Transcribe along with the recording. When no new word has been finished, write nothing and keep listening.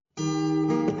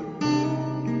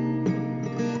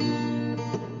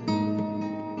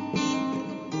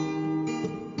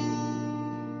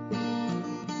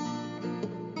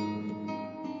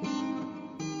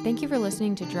Thank you for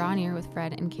listening to Draw Near with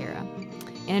Fred and Kara.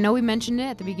 And I know we mentioned it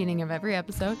at the beginning of every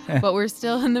episode, but we're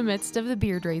still in the midst of the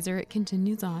beard raiser. It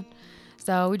continues on.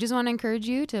 So we just want to encourage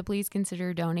you to please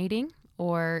consider donating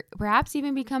or perhaps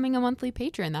even becoming a monthly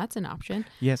patron. That's an option.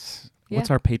 Yes. Yeah. What's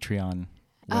our Patreon?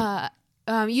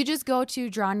 You just go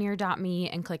to drawnear.me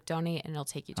and click donate and it'll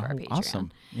take you to our Patreon.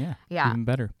 Awesome. Yeah. Even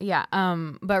better. Yeah.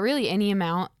 But really any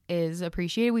amount is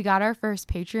appreciated. We got our first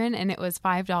patron and it was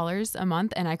 $5 a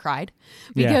month and I cried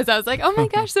because I was like, oh my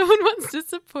gosh, someone wants to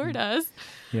support us.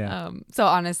 Yeah. So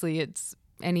honestly, it's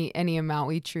any amount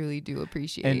we truly do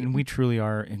appreciate. And we truly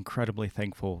are incredibly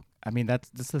thankful. I mean, that's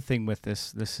the thing with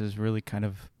this. This is really kind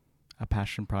of a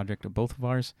passion project of both of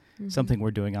ours, something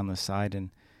we're doing on the side.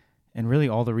 And really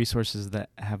all the resources that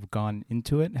have gone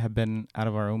into it have been out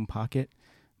of our own pocket.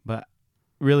 But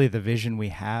really the vision we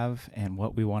have and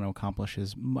what we want to accomplish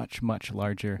is much, much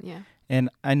larger. Yeah. And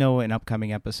I know in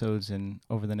upcoming episodes and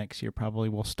over the next year, probably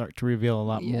we'll start to reveal a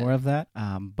lot more of that.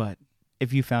 But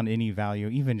if you found any value,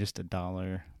 even just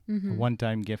 $1, a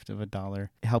one-time gift of $1,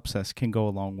 it helps us, can go a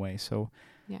long way. So,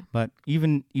 but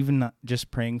even not just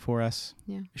praying for us,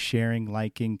 sharing,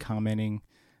 liking, commenting,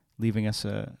 leaving us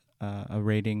a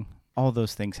rating, all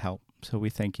those things help. So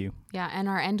we thank you. Yeah, and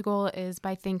our end goal is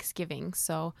by Thanksgiving.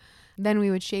 So then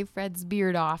we would shave Fred's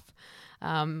beard off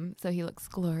so he looks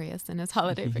glorious in his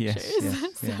holiday pictures.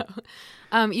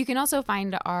 You can also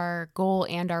find our goal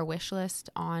and our wish list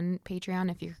on Patreon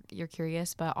if you're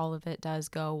curious, but all of it does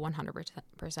go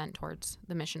 100% towards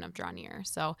the mission of Draw Near.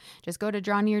 So just go to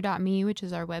drawnear.me, which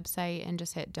is our website, and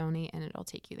just hit donate and it'll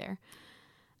take you there.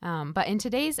 But in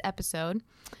today's episode,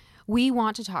 we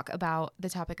want to talk about the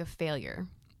topic of failure.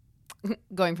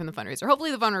 Going from the fundraiser. Hopefully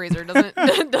the fundraiser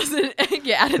doesn't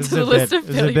get added to the list of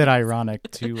failures. It's a bit ironic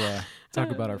to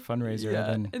talk about our fundraiser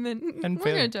and we're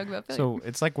going to talk about failure. So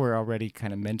it's like we're already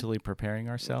kind of mentally preparing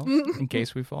ourselves in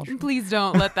case we fall short. Please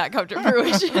don't let that come to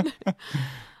fruition.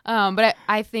 But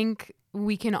I think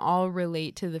we can all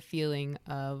relate to the feeling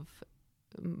of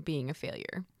being a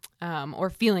failure.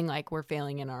 Or feeling like we're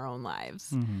failing in our own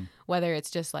lives, whether it's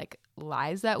just like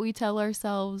lies that we tell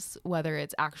ourselves, whether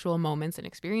it's actual moments and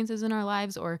experiences in our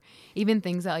lives, or even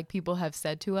things that like people have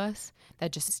said to us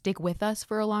that just stick with us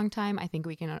for a long time. I think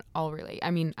we can all relate.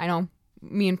 I mean, I know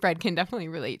me and Fred can definitely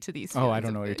relate to these. Oh, I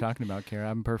don't know what you're talking about,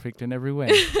 Kara. I'm perfect in every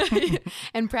way.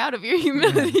 And proud of your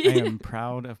humility. Yeah, I am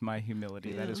proud of my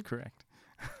humility. That is correct.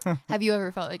 Have you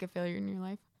ever felt like a failure in your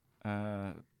life?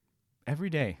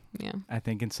 Every day. Yeah. I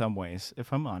think in some ways,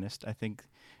 if I'm honest, I think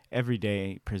every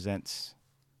day presents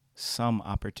some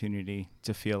opportunity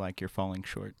to feel like you're falling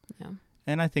short. Yeah.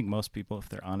 And I think most people, if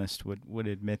they're honest, would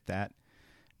admit that.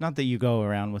 Not that you go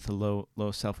around with a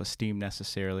low self-esteem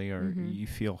necessarily, or you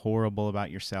feel horrible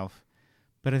about yourself.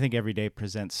 But I think every day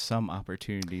presents some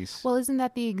opportunities. Well, isn't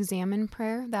that the examine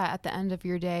prayer that at the end of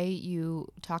your day you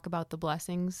talk about the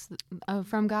blessings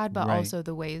from God, but also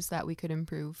the ways that we could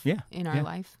improve in our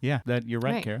life? Yeah, that you're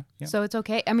right, Kara. Yeah. So it's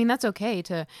okay. I mean, that's okay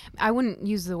to, I wouldn't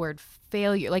use the word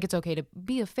failure. Like it's okay to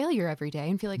be a failure every day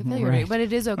and feel like a failure every day, but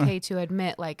it is okay to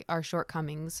admit like our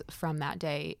shortcomings from that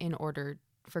day in order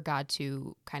for God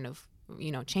to kind of,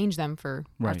 change them for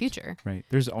our future. Right.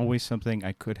 There's always something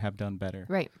I could have done better.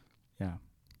 Right. Yeah.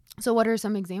 So what are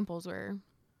some examples where,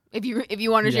 if you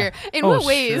want to share, in what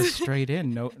ways? Straight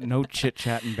in, no chit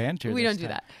chat and banter. We don't do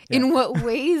that. Yeah. In what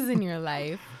ways in your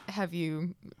life have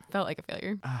you felt like a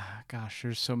failure? Gosh,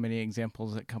 there's so many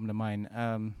examples that come to mind.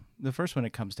 The first one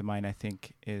that comes to mind, I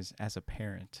think, is as a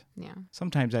parent. Yeah.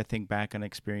 Sometimes I think back on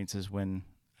experiences when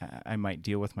I might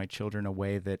deal with my children a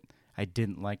way that I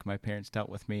didn't like my parents dealt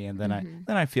with me, and then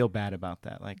I feel bad about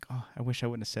that. Like, oh, I wish I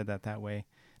wouldn't have said that way.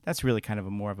 That's really kind of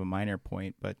more of a minor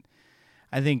point, but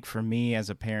I think for me as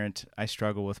a parent, I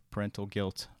struggle with parental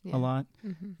guilt a lot,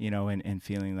 and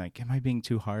feeling like, am I being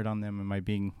too hard on them? Am I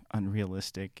being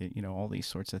unrealistic? All these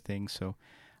sorts of things. So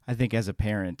I think as a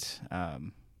parent,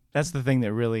 that's the thing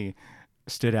that really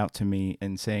stood out to me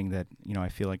in saying that, I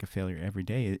feel like a failure every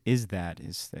day is that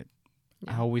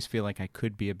I always feel like I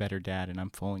could be a better dad and I'm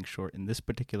falling short in this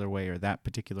particular way or that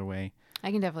particular way.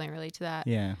 I can definitely relate to that.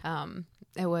 Yeah.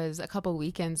 It was a couple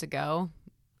weekends ago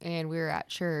and we were at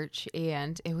church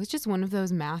and it was just one of those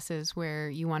masses where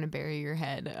you want to bury your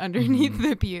head underneath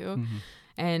the pew.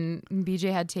 And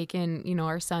BJ had taken,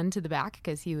 our son to the back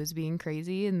because he was being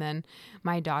crazy. And then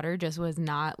my daughter just was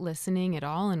not listening at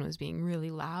all and was being really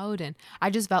loud. And I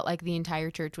just felt like the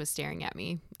entire church was staring at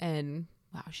me and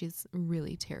wow, she's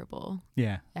really terrible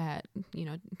at,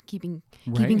 keeping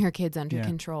her kids under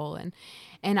control.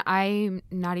 And I'm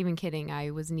not even kidding.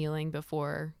 I was kneeling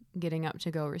before getting up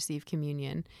to go receive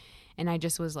communion. And I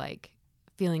just was like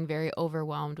feeling very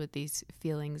overwhelmed with these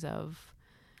feelings of,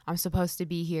 I'm supposed to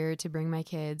be here to bring my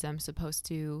kids. I'm supposed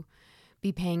to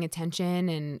be paying attention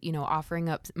and, you know, offering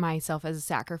up myself as a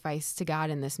sacrifice to God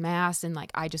in this Mass. And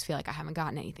like, I just feel like I haven't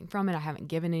gotten anything from it. I haven't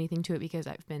given anything to it because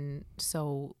I've been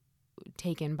so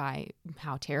taken by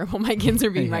how terrible my kids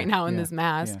are being right now in this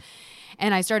Mass. Yeah.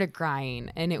 And I started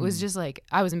crying, and it was just like,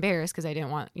 I was embarrassed because I didn't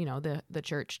want, you know, the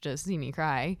church to see me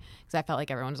cry, because I felt like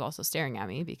everyone was also staring at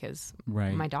me because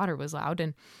my daughter was loud.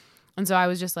 And so I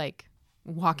was just like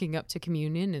walking up to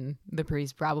communion, and the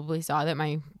priest probably saw that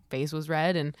my face was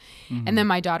red. And then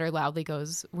my daughter loudly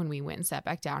goes, when we went and sat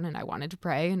back down and I wanted to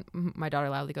pray, and my daughter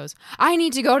loudly goes, "I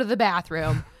need to go to the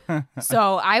bathroom."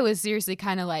 So I was seriously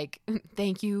kind of like,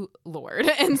 "Thank you, Lord."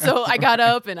 And so I got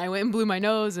up and I went and blew my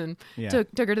nose and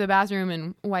took her to the bathroom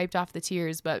and wiped off the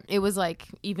tears. But it was like,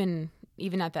 even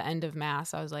at the end of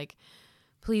Mass, I was like,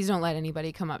 please don't let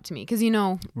anybody come up to me. Because, you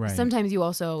know, sometimes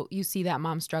you see that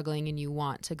mom struggling and you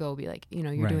want to go be like, you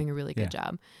know, you're doing a really good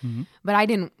job. But I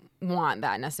didn't want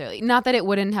that necessarily. Not that it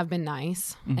wouldn't have been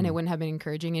nice and it wouldn't have been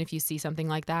encouraging. And if you see something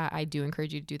like that, I do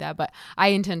encourage you to do that. But I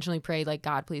intentionally prayed, like,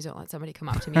 God, please don't let somebody come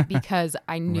up to me, because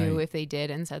I knew if they did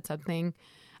and said something,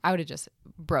 I would have just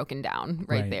broken down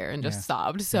right there and just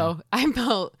sobbed. So I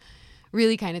felt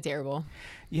really kind of terrible.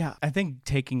 Yeah, I think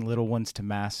taking little ones to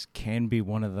Mass can be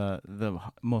one of the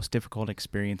most difficult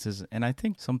experiences. And I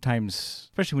think sometimes,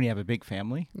 especially when you have a big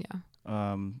family,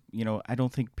 you know, I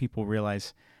don't think people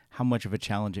realize how much of a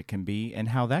challenge it can be and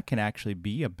how that can actually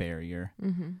be a barrier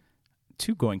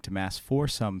to going to Mass for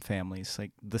some families,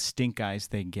 like the stink eyes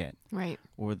they get,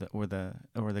 or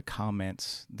the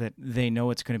comments that they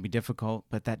know it's going to be difficult,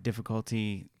 but that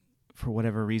difficulty, for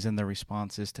whatever reason, the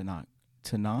response is to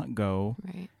not go.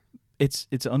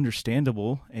 It's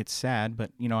understandable. It's sad,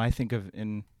 but, you know, I think of,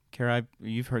 and Kara,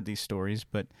 you've heard these stories,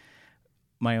 but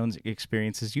my own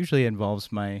experiences usually involves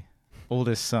my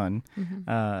oldest son.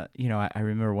 You know, I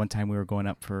remember one time we were going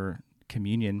up for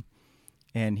communion,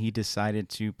 and he decided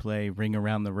to play Ring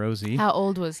Around the Rosie. How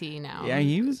old was he now? Yeah,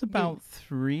 he was about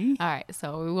 3. All right,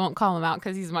 so we won't call him out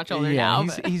because he's much older now.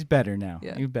 He's better now.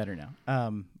 He's better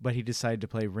now. But he decided to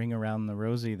play Ring Around the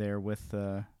Rosie there with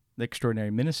the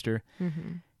extraordinary minister,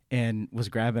 and was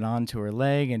grabbing onto her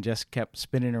leg and just kept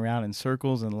spinning around in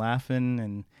circles and laughing,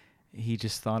 and he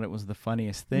just thought it was the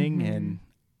funniest thing. And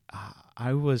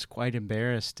I was quite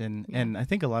embarrassed, and I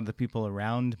think a lot of the people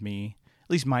around me, at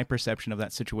least my perception of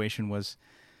that situation, was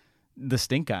the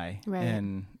stink eye,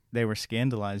 and they were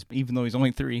scandalized, even though he's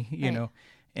only 3, you know,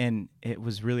 and it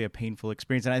was really a painful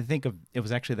experience. And I think it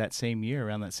was actually that same year,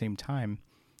 around that same time,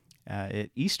 at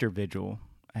Easter Vigil,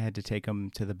 I had to take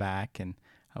him to the back, and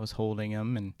I was holding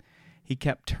him, and he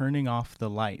kept turning off the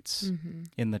lights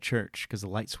in the church because the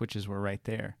light switches were right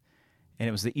there. And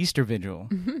it was the Easter Vigil,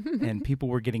 and people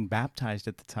were getting baptized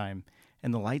at the time,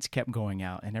 and the lights kept going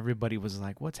out, and everybody was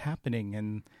like, "What's happening?"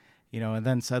 And, you know, and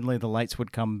then suddenly the lights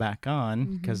would come back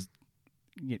on because,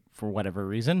 for whatever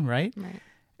reason, right?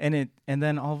 And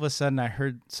then all of a sudden I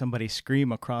heard somebody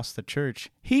scream across the church,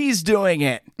 "He's doing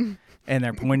it!" And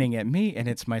they're pointing at me, and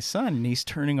it's my son, and he's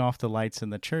turning off the lights in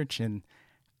the church, and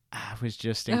I was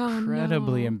just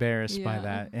incredibly embarrassed by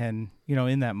that. And, you know,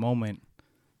 in that moment,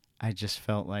 I just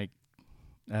felt like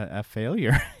a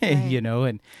failure, you know.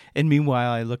 And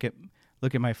meanwhile, I look at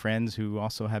my friends who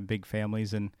also have big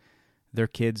families, and their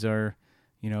kids are,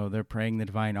 you know, they're praying the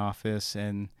Divine Office,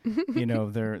 and you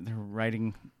know, they're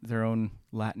writing their own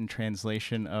Latin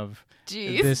translation of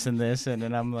this and this, and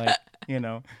then I'm like, you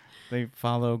know, they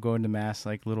follow going to Mass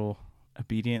like little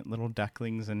obedient little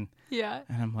ducklings, and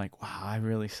I'm like, wow, I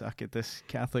really suck at this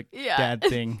Catholic dad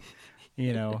thing.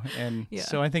 You know, and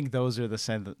so I think those are the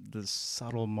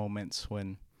subtle moments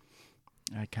when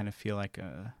I kind of feel like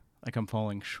I'm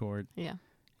falling short.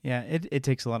 Yeah, it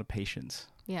takes a lot of patience.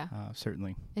 Yeah,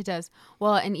 certainly it does.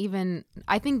 Well, and even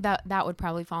I think that would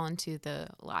probably fall into the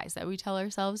lies that we tell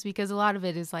ourselves, because a lot of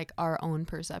it is like our own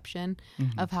perception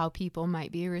of how people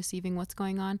might be receiving what's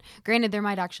going on. Granted, there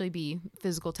might actually be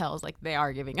physical tells, like they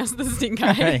are giving us the stink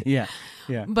eye. yeah.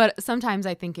 But sometimes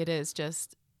I think it is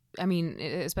just, I mean,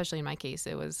 especially in my case,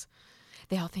 it was,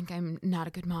 they all think I'm not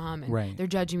a good mom, and they're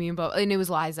judging me, and it was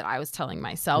lies that I was telling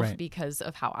myself because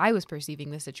of how I was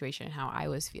perceiving the situation and how I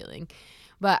was feeling.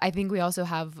 But I think we also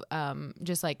have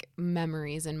just like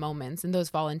memories and moments, and those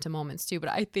fall into moments too. But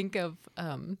I think of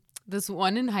this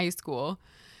one in high school,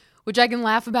 which I can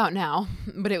laugh about now,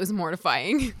 but it was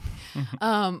mortifying.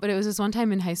 But it was this one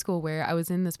time in high school where I was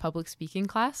in this public speaking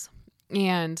class,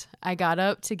 and I got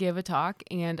up to give a talk,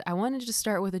 and I wanted to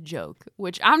start with a joke,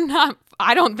 which I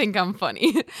don't think I'm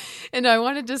funny. And I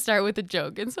wanted to start with a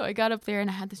joke. And so I got up there and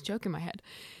I had this joke in my head.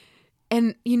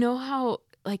 And you know how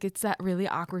like it's that really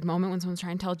awkward moment when someone's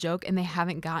trying to tell a joke and they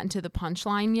haven't gotten to the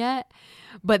punchline yet,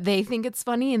 but they think it's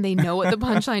funny and they know what the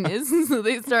punchline is, so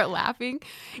they start laughing.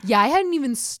 Yeah, I hadn't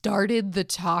even started the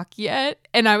talk yet,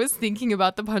 and I was thinking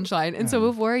about the punchline, and so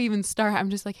before I even start, I'm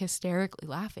just like hysterically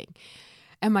laughing.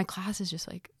 And my class is just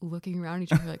like looking around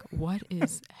each other like, what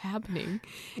is happening?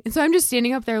 And so I'm just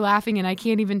standing up there laughing and I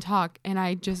can't even talk. And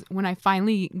when I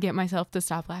finally get myself to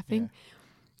stop laughing,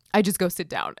 I just go sit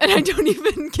down and I don't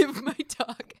even give my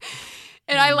talk.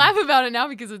 And I laugh about it now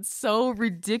because it's so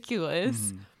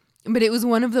ridiculous. But it was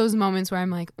one of those moments where I'm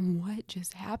like, what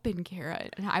just happened, Kara?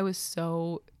 And I was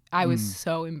so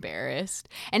embarrassed.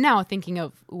 And now thinking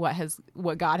of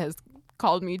what God has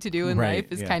called me to do in life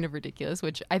is kind of ridiculous,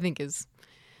 which I think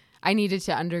I needed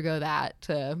to undergo that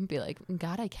to be like,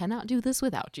 God, I cannot do this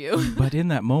without you. But in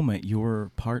that moment, you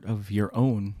were part of your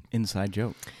own inside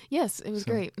joke. Yes, it was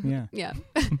great. Yeah.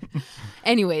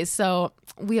 Anyways, so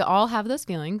we all have those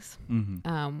feelings.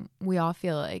 Mm-hmm. We all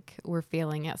feel like we're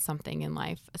failing at something in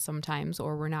life sometimes,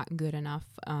 or we're not good enough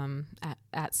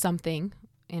at something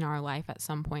in our life at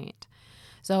some point.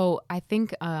 So I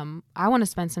think I want to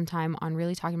spend some time on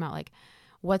really talking about like,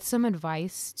 what's some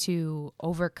advice to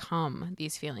overcome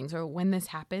these feelings, or when this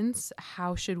happens,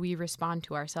 how should we respond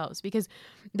to ourselves? Because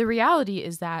the reality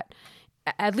is that,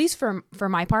 at least for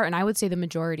my part, and I would say the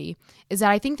majority, is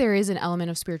that I think there is an element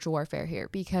of spiritual warfare here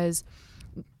because,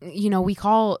 we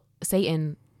call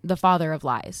Satan the father of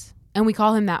lies, and we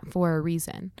call him that for a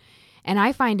reason. And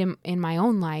I find in my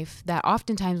own life that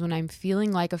oftentimes when I'm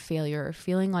feeling like a failure or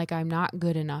feeling like I'm not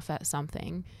good enough at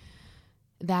something,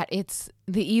 that it's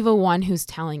the evil one who's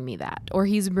telling me that, or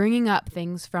he's bringing up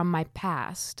things from my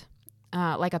past,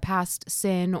 like a past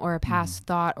sin or a past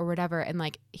thought or whatever. And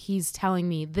like, he's telling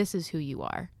me, this is who you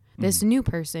are. This new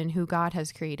person who God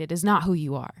has created is not who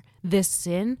you are. This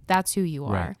sin, that's who you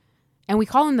are. Right. And we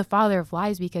call him the father of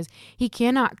lies because he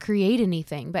cannot create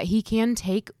anything, but he can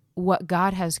take what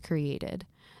God has created,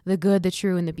 the good, the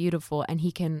true, and the beautiful, and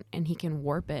he can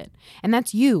warp it. And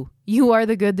that's you. You are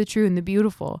the good, the true, and the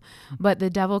beautiful. But the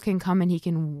devil can come and he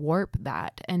can warp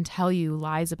that and tell you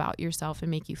lies about yourself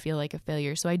and make you feel like a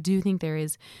failure. So I do think there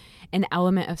is an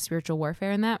element of spiritual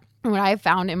warfare in that. And what I've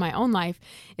found in my own life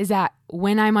is that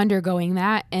when I'm undergoing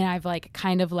that and I've like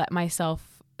kind of let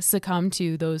myself succumb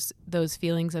to those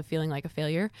feelings of feeling like a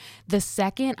failure, the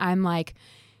second I'm like,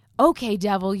 okay,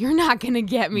 devil, you're not going to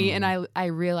get me. And I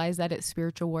realize that it's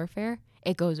spiritual warfare.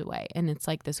 It goes away. And it's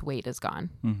like this weight is gone,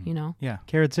 Yeah.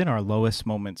 Kara, it's in our lowest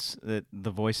moments that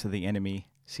the voice of the enemy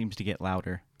seems to get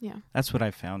louder. Yeah. That's what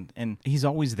I've found. And he's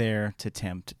always there to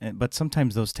tempt. But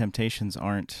sometimes those temptations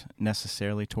aren't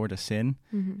necessarily toward a sin.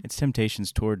 Mm-hmm. It's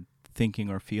temptations toward thinking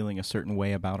or feeling a certain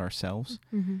way about ourselves.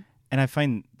 Mm-hmm. And I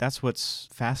find that's what's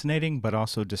fascinating, but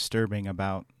also disturbing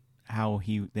about how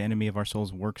the enemy of our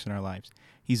souls works in our lives.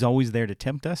 He's always there to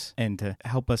tempt us and to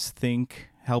help us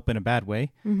help in a bad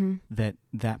way,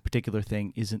 that particular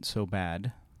thing isn't so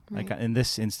bad. Right. Like in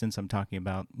this instance, I'm talking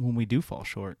about when we do fall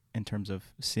short in terms of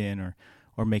sin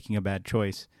or making a bad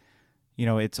choice.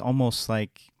 It's almost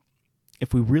like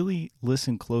if we really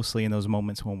listen closely in those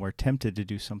moments when we're tempted to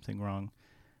do something wrong,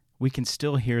 we can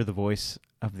still hear the voice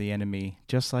of the enemy,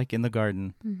 just like in the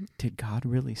garden. Mm-hmm. Did God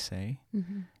really say?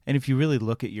 Mm-hmm. And if you really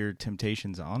look at your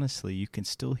temptations honestly, you can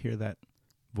still hear that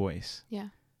voice. Yeah.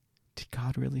 Did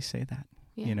God really say that?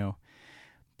 Yeah.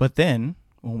 But then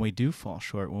when we do fall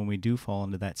short, when we do fall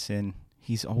into that sin,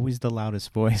 he's always the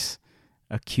loudest voice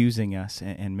accusing us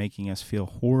and making us feel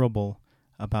horrible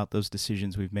about those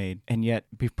decisions we've made. And yet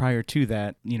prior to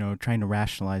that, trying to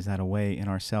rationalize that away in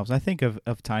ourselves. I think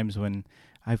of times when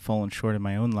I've fallen short in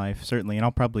my own life, certainly, and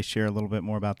I'll probably share a little bit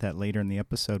more about that later in the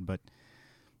episode, but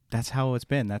that's how it's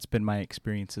been. That's been my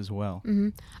experience as well. Mm-hmm.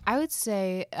 I would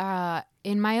say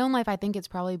in my own life, I think it's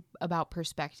probably about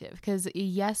perspective, because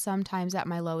yes, sometimes at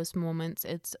my lowest moments,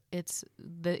 it's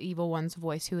the evil one's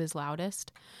voice who is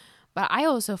loudest. But I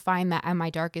also find that at my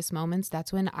darkest moments,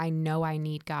 that's when I know I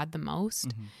need God the most.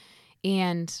 Mm-hmm.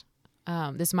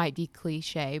 And this might be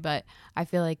cliche, but I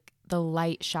feel like the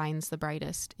light shines the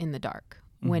brightest in the dark.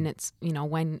 When it's,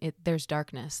 there's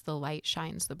darkness, the light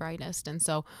shines the brightest. And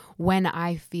so when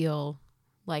I feel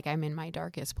like I'm in my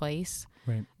darkest place,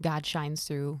 right, God shines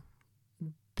through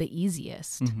the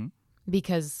easiest. Mm-hmm.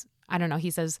 Because, I don't know, he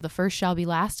says the first shall be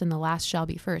last and the last shall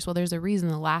be first. Well, there's a reason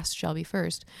the last shall be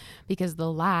first, because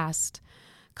the last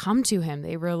come to him.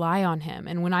 They rely on him.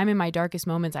 And when I'm in my darkest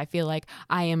moments, I feel like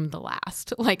I am the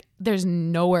last. Like there's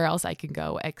nowhere else I can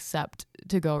go except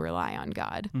to go rely on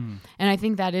God. Mm. And I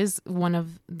think that is one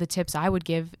of the tips I would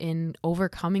give in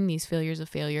overcoming these failures of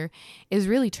failure, is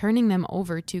really turning them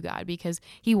over to God, because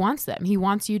he wants them. He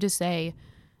wants you to say,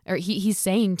 or he's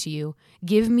saying to you,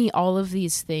 give me all of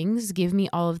these things, give me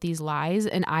all of these lies,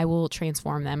 and I will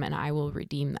transform them and I will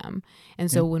redeem them. And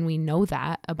so when we know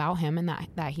that about him and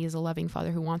that he is a loving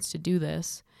Father who wants to do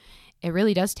this, it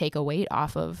really does take a weight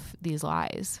off of these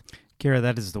lies. Kara,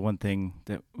 that is the one thing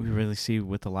that we really see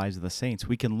with the lives of the saints.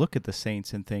 We can look at the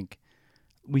saints and think,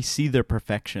 we see their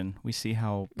perfection. We see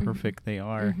how perfect they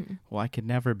are. Well, I could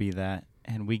never be that.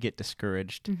 And we get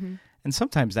discouraged. And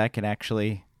sometimes that can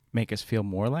actually make us feel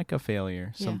more like a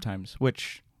failure sometimes,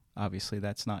 which obviously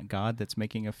that's not God that's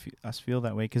making us feel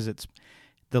that way, because it's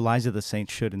the lives of the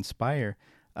saints should inspire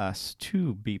us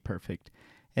to be perfect.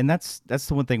 And that's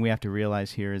the one thing we have to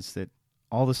realize here, is that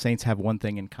all the saints have one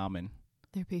thing in common.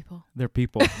 They're people. They're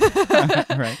people,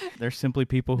 right? They're simply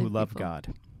people who love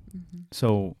God.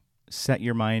 So set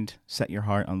your mind, set your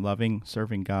heart on loving,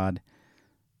 serving God.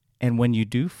 And when you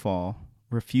do fall,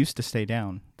 refuse to stay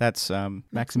down. That's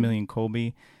Maximilian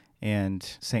Kolbe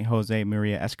and St. Jose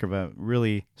Maria Escriva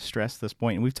really stress this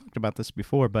point. And we've talked about this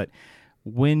before, but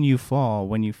when you fall,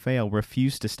 when you fail,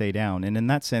 refuse to stay down. And in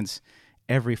that sense,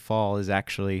 every fall is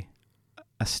actually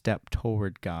a step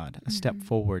toward God, a step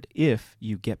forward, if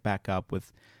you get back up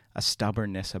with a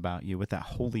stubbornness about you, with that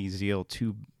holy zeal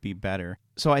to be better.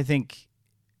 So I think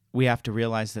we have to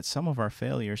realize that some of our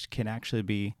failures can actually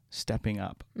be stepping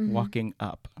up, walking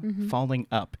up, falling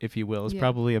up, if you will, is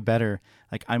probably a better,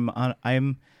 like I'm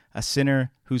a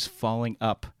sinner who's falling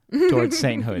up towards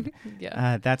sainthood.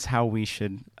 That's how we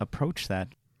should approach that.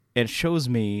 It shows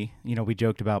me, we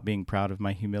joked about being proud of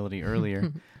my humility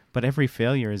earlier, but every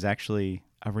failure is actually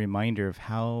a reminder of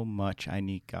how much I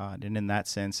need God. And in that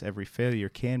sense, every failure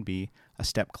can be a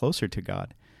step closer to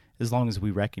God, as long as we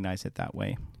recognize it that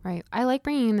way. Right. I like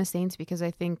bringing in the saints because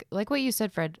I think, like what you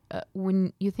said, Fred,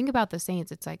 when you think about the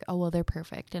saints, it's like, oh, well, they're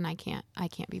perfect and I can't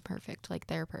be perfect. Like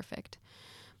they're perfect.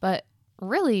 But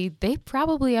really, they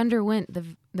probably underwent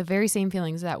the very same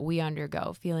feelings that we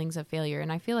undergo, feelings of failure.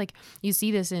 And I feel like you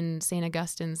see this in St.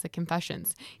 Augustine's The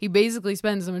Confessions. He basically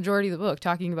spends the majority of the book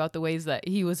talking about the ways that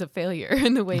he was a failure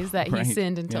and the ways that he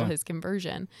sinned until his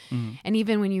conversion. And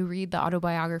even when you read the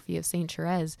autobiography of St.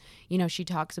 Therese, she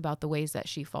talks about the ways that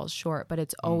she falls short, but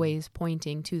it's always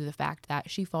pointing to the fact that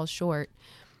she falls short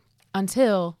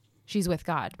until she's with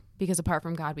God, because apart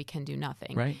from God, we can do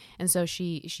nothing. Right. And so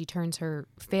she turns her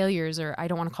failures, or I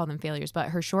don't want to call them failures, but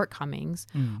her shortcomings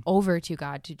over to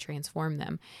God to transform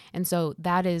them. And so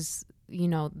that is,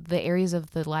 the areas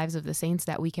of the lives of the saints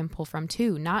that we can pull from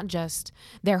too, not just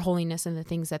their holiness and the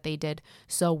things that they did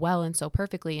so well and so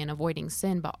perfectly in avoiding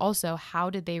sin, but also how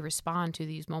did they respond to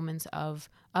these moments of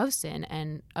sin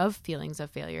and of feelings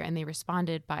of failure. And they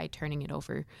responded by turning it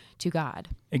over to God.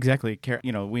 Exactly.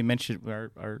 We mentioned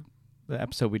the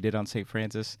episode we did on St.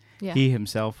 Francis. He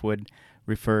himself would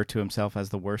refer to himself as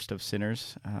the worst of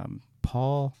sinners.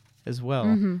 Paul as well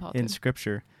in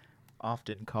Scripture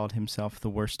often called himself the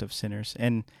worst of sinners.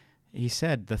 And he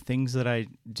said, the things that I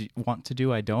want to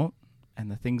do, I don't.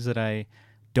 And the things that I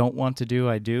don't want to do,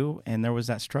 I do. And there was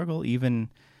that struggle even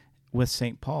with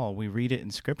St. Paul. We read it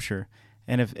in Scripture.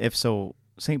 And if so,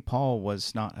 St. Paul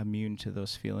was not immune to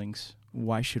those feelings.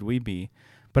 Why should we be?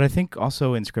 But I think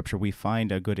also in Scripture we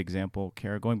find a good example,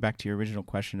 Kara, going back to your original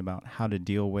question about how to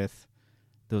deal with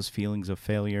those feelings of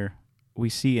failure. We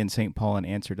see in St. Paul an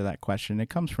answer to that question. It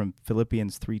comes from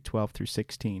Philippians 3:12 through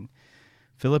 16.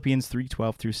 Philippians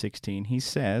 3:12 through 16, he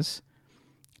says,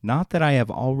 "Not that I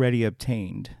have already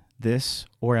obtained this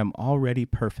or am already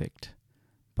perfect,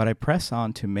 but I press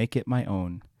on to make it my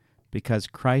own, because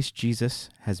Christ Jesus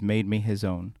has made me his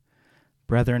own.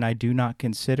 Brethren, I do not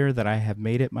consider that I have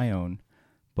made it my own,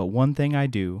 but one thing I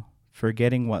do,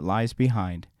 forgetting what lies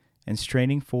behind and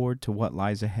straining forward to what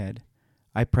lies ahead,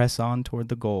 I press on toward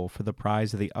the goal for the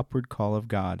prize of the upward call of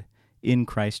God in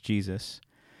Christ Jesus.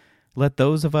 Let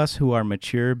those of us who are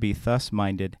mature be thus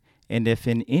minded, and if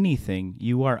in anything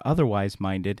you are otherwise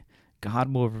minded,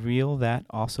 God will reveal that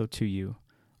also to you.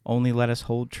 Only let us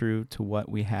hold true to what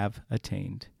we have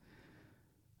attained."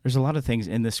 There's a lot of things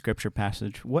in this Scripture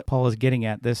passage. What Paul is getting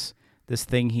at, this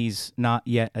thing he's not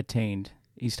yet attained,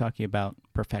 he's talking about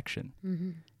perfection.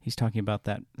 He's talking about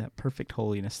that perfect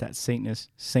holiness, that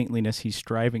saintliness he's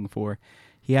striving for.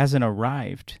 He hasn't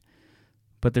arrived,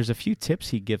 but there's a few tips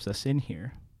he gives us in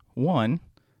here. One,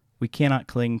 we cannot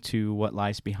cling to what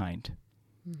lies behind.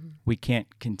 We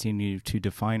can't continue to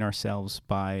define ourselves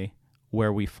by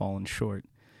where we've fallen short.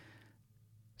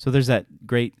 So there's that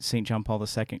great St. John Paul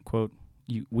II quote,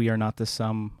 "We are not the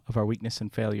sum of our weakness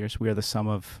and failures. We are the sum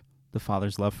of the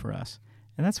Father's love for us."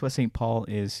 And that's what St. Paul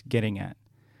is getting at.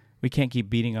 We can't keep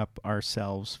beating up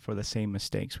ourselves for the same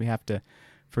mistakes. We have to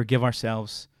forgive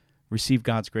ourselves, receive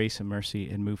God's grace and mercy,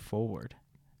 and move forward.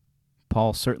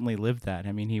 Paul certainly lived that.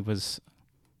 I mean, he was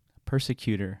a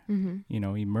persecutor. You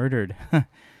know, he murdered,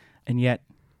 and yet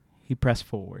he pressed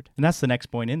forward. And that's the next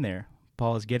point in there.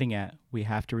 Paul is getting at, we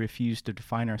have to refuse to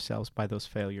define ourselves by those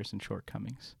failures and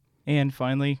shortcomings. And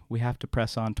finally, we have to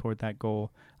press on toward that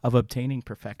goal of obtaining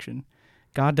perfection.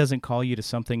 God doesn't call you to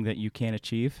something that you can't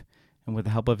achieve. And with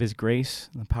the help of his grace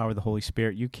and the power of the Holy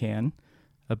Spirit, you can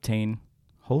obtain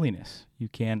holiness. You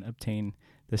can obtain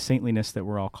the saintliness that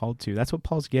we're all called to. That's what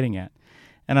Paul's getting at.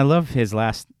 And I love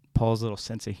Paul's little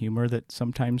sense of humor that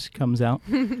sometimes comes out.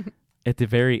 At the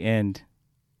very end,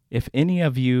 if any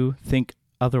of you think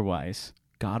otherwise,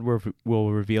 God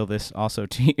will reveal this also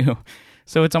to you.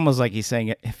 So it's almost like he's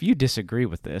saying, if you disagree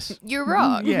with this, you're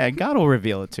wrong. Yeah, God will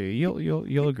reveal it to you.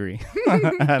 You'll agree.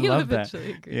 I love that.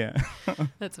 Agree. Yeah,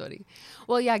 that's funny.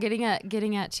 Well, yeah, getting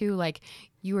at too, like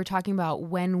you were talking about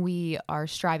when we are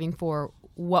striving for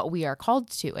what we are called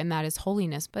to, and that is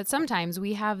holiness. But sometimes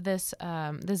we have this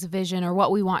this vision or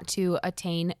what we want to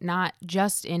attain, not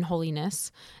just in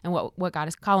holiness and what God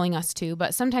is calling us to,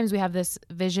 but sometimes we have this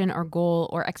vision or goal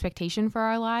or expectation for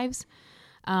our lives.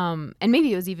 And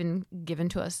maybe it was even given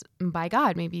to us by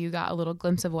God. Maybe you got a little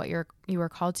glimpse of what you were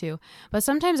called to. But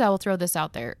sometimes I will throw this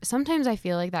out there. Sometimes I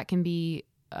feel like that can be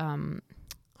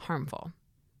harmful.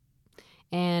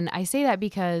 And I say that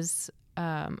because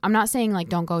I'm not saying like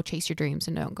don't go chase your dreams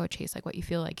and don't go chase like what you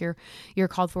feel like you're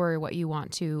called for or what you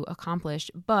want to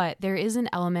accomplish. But there is an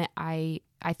element I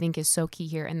think is so key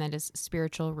here, and that is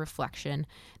spiritual reflection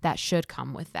that should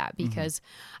come with that, because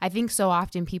I think so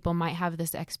often people might have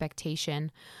this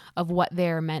expectation of what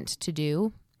they're meant to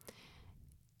do,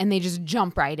 and they just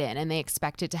jump right in and they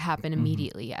expect it to happen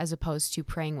immediately as opposed to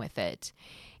praying with it.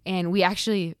 And we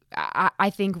actually, I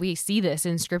think we see this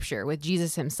in Scripture with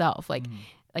Jesus himself. Like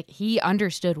he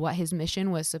understood what his mission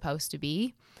was supposed to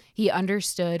be. He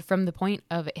understood from the point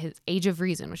of his age of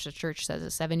reason, which the church says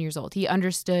is 7 years old. He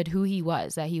understood who he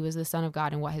was, that he was the Son of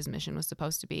God, and what his mission was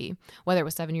supposed to be. Whether it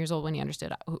was 7 years old when he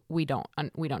understood, we don't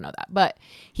know that. But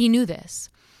he knew this.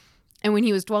 And when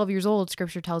he was 12 years old,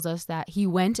 Scripture tells us that he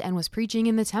went and was preaching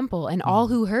in the temple, and all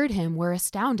who heard him were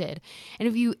astounded.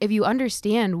 And if you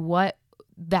understand what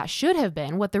that should have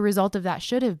been, what the result of that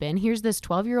should have been, here's this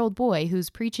 12-year-old boy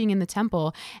who's preaching in the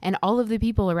temple, and all of the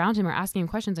people around him are asking him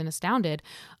questions and astounded.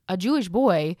 A Jewish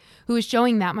boy who is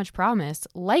showing that much promise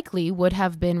likely would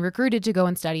have been recruited to go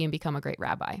and study and become a great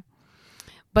rabbi.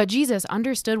 But Jesus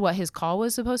understood what his call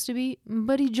was supposed to be,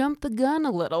 but he jumped the gun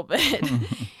a little bit.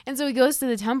 And so he goes to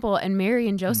the temple, and Mary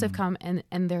and Joseph come, and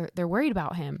they're worried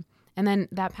about him. And then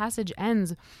that passage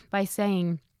ends by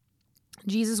saying,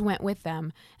 Jesus went with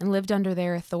them and lived under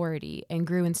their authority and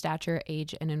grew in stature,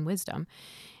 age, and in wisdom.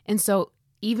 And so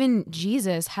even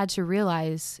Jesus had to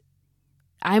realize,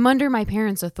 I'm under my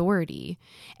parents' authority,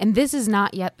 and this is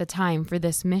not yet the time for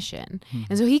this mission.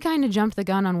 And so he kind of jumped the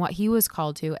gun on what he was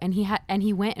called to, and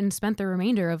he went and spent the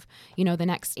remainder of, the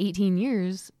next 18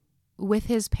 years with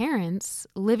his parents,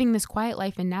 living this quiet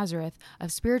life in Nazareth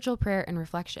of spiritual prayer and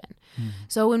reflection.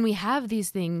 So when we have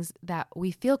these things that we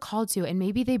feel called to, and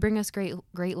maybe they bring us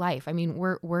great life. I mean,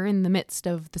 we're in the midst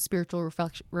of the spiritual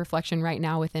reflection right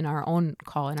now within our own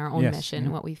call and our own mission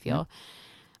and what we feel.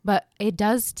 But it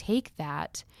does take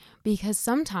that, because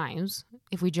sometimes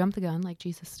if we jump the gun like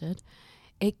Jesus did,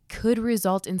 it could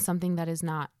result in something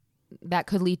that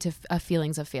could lead to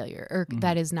feelings of failure, or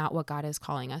that is not what God is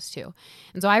calling us to.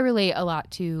 And so I relate a lot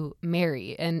to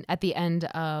Mary, and at the end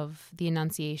of the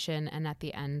Annunciation and at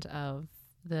the end of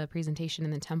the presentation in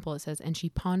the temple, it says, and she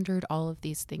pondered all of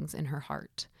these things in her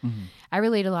heart. I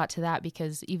relate a lot to that,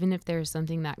 because even if there's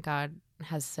something that God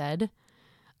has said,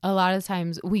 a lot of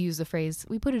times we use the phrase,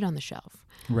 we put it on the shelf.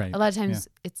 Right. A lot of times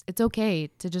it's okay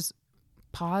to just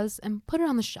pause and put it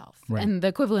on the shelf. Right. And the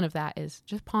equivalent of that is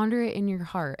just ponder it in your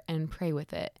heart and pray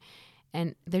with it.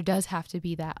 And there does have to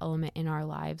be that element in our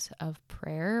lives of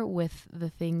prayer with the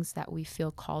things that we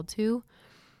feel called to,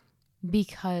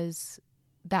 because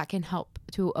that can help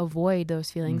to avoid those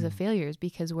feelings of failures,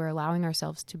 because we're allowing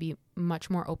ourselves to be much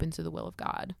more open to the will of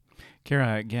God.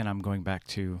 Kara, again, I'm going back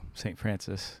to St.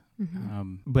 Francis,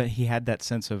 but he had that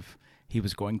sense of he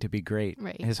was going to be great.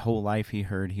 Right. His whole life he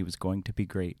heard he was going to be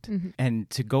great. And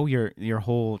to go your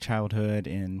whole childhood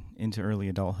and into early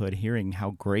adulthood hearing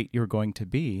how great you're going to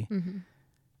be,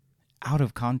 out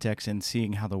of context and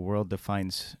seeing how the world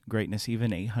defines greatness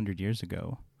even 800 years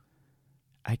ago,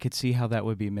 I could see how that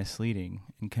would be misleading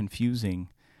and confusing.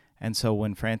 And so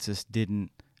when Francis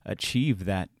didn't achieve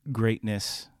that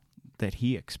greatness that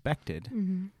he expected,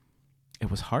 it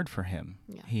was hard for him.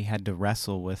 Yeah. He had to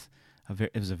wrestle with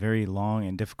it was a very long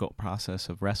and difficult process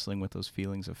of wrestling with those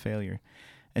feelings of failure.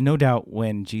 And no doubt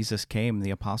when Jesus came,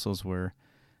 the apostles were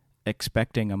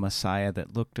expecting a Messiah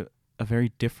that looked a very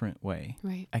different way.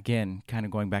 Right. Again, kind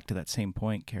of going back to that same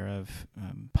point, Kara, of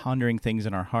pondering things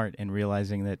in our heart and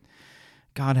realizing that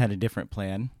God had a different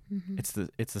plan. Mm-hmm.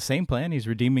 It's the same plan. He's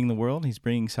redeeming the world. He's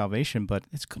bringing salvation, but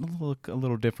it's going to look a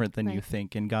little different than you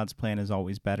think. And God's plan is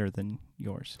always better than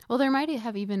yours. Well, there might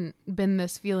have even been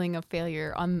this feeling of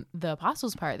failure on the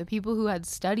apostles' part, the people who had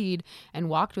studied and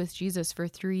walked with Jesus for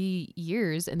 3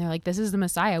 years. And they're like, this is the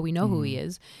Messiah. We know who he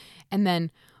is. And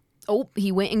then,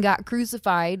 he went and got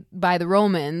crucified by the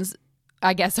Romans.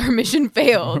 I guess our mission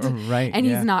failed. Right. And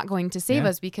he's not going to save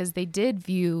us, because they did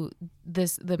view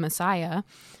the Messiah,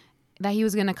 that he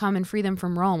was going to come and free them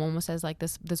from Rome, almost as like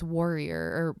this warrior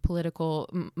or political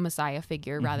Messiah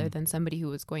figure, rather than somebody who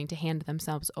was going to hand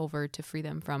themselves over to free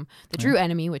them from the true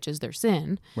enemy, which is their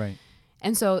sin. Right.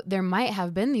 And so there might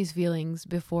have been these feelings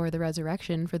before the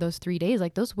resurrection for those 3 days.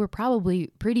 Like, those were probably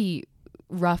pretty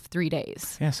rough 3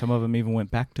 days. Yeah, some of them even went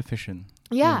back to fishing.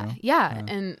 Yeah,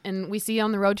 and we see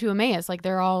on the road to Emmaus, like,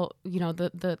 they're all,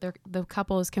 the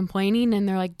couple is complaining, and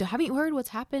they're like, haven't you heard what's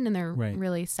happened? And they're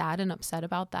really sad and upset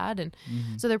about that. And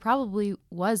so there probably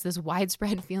was this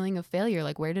widespread feeling of failure.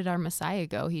 Like, where did our Messiah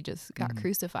go? He just got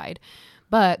crucified.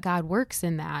 But God works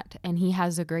in that, and he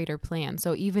has a greater plan.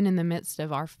 So even in the midst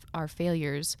of our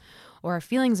failures or our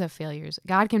feelings of failures,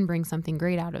 God can bring something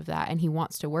great out of that, and he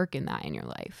wants to work in that in your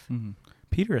life. Mm-hmm.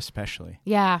 Peter especially.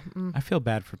 Yeah. I feel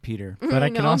bad for Peter, but I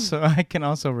can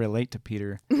also relate to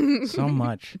Peter so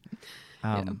much.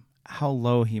 How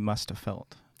low he must have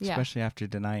felt, especially after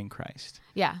denying Christ.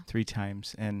 3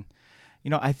 times. And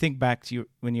I think back to you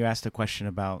when you asked a question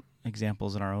about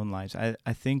examples in our own lives.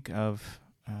 I think of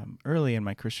early in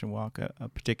my Christian walk a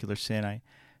particular sin I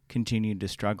continued to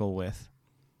struggle with.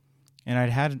 And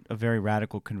I'd had a very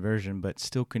radical conversion, but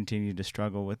still continued to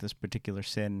struggle with this particular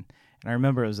sin. And I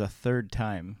remember it was the 3rd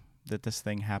time that this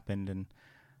thing happened, and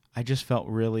I just felt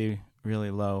really,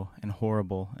 really low and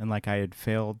horrible, and like I had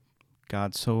failed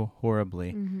God so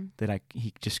horribly that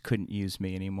he just couldn't use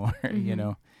me anymore,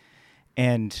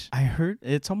 And I heard,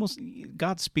 it's almost,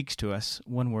 God speaks to us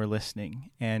when we're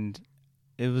listening, and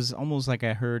it was almost like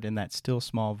I heard in that still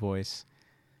small voice,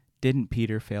 didn't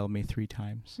Peter fail me 3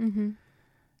 times? Mm-hmm.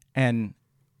 And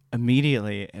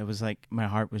immediately it was like my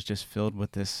heart was just filled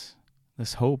with this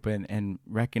hope and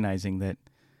recognizing that,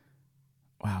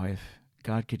 wow, if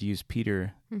God could use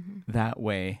Peter that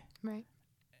way, right,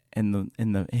 in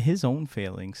his own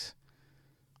failings,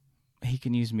 he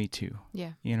can use me too.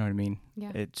 Yeah. You know what I mean?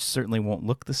 Yeah. It certainly won't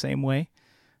look the same way.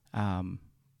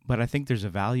 But I think there's a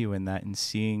value in that, in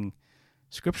seeing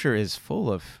Scripture is full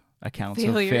of accounts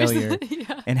of failure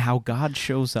and how God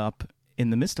shows up in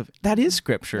the midst of it. That is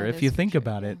Scripture. If you think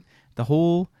about it, the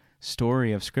whole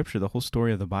story of Scripture, the whole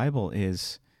story of the Bible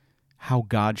is how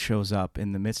God shows up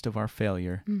in the midst of our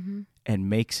failure and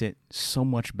makes it so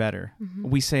much better.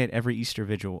 We say at every Easter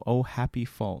vigil, "Oh, happy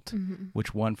fault,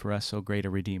 which won for us so great a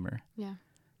Redeemer." Yeah.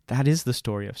 That is the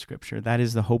story of Scripture. That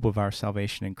is the hope of our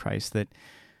salvation in Christ, that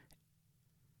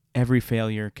every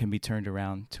failure can be turned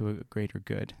around to a greater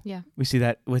good. Yeah. We see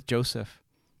that with Joseph.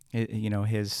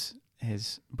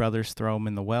 His brothers throw him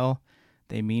in the well.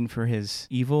 They mean for his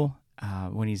evil.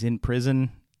 When he's in prison,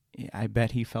 I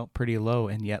bet he felt pretty low,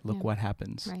 and yet look what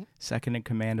happens. Right. Second in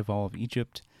command of all of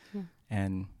Egypt,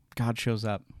 and God shows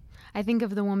up. I think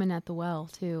of the woman at the well,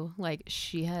 too. Like,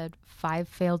 she had 5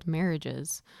 failed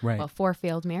marriages. Right. Well, 4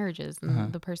 failed marriages,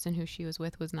 and the person who she was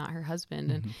with was not her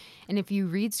husband. And if you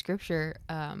read Scripture,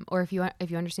 or if you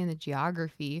understand the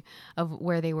geography of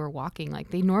where they were walking, like,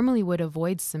 they normally would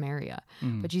avoid Samaria.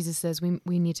 But Jesus says,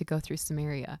 we need to go through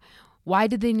Samaria. Why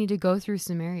did they need to go through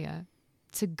Samaria?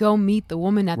 To go meet the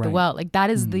woman at the well. Like, that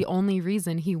is the only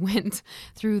reason he went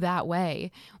through that way,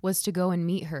 was to go and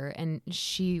meet her. And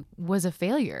she was a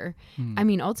failure. I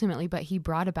mean, ultimately, but he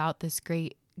brought about this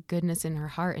great goodness in her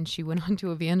heart, and she went on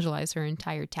to evangelize her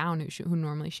entire town, who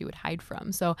normally she would hide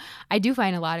from. So I do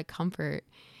find a lot of comfort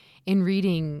in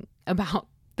reading about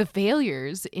the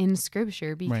failures in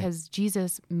Scripture, because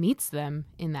Jesus meets them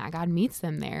in that. God meets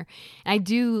them there. And I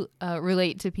do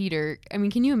relate to Peter. I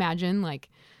mean, can you imagine,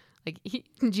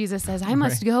 Jesus says, I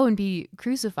must go and be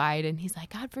crucified. And he's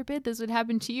like, God forbid this would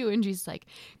happen to you. And Jesus like,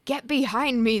 get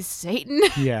behind me, Satan.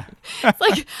 Yeah. It's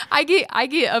like, I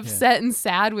get upset and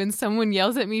sad when someone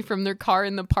yells at me from their car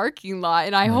in the parking lot,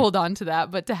 and I hold on to that.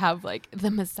 But to have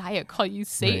the Messiah call you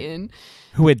Satan.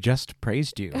 Who had just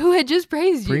praised you.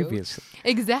 Previously.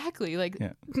 Exactly.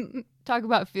 Talk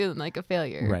about feeling like a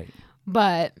failure. Right.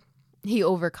 But he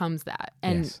overcomes that.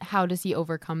 And how does he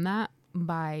overcome that?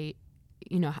 By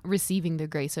receiving the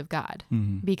grace of God,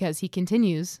 because he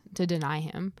continues to deny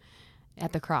him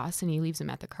at the cross, and he leaves him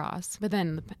at the cross. But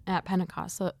then at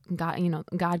Pentecost,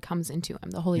 God comes into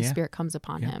him. The Holy Spirit comes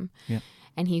upon him,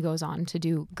 and he goes on to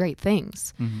do great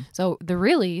things. So the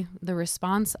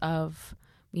response of,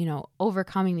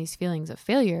 overcoming these feelings of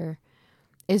failure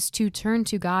is to turn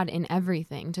to God in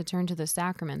everything, to turn to the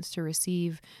sacraments, to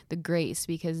receive the grace,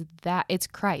 because that it's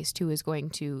Christ who is going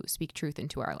to speak truth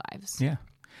into our lives. Yeah.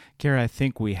 Kara, I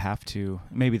think we have to,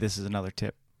 maybe this is another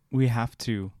tip, we have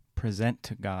to present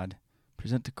to God,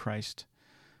 present to Christ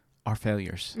our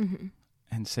failures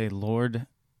and say, Lord,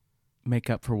 make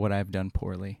up for what I've done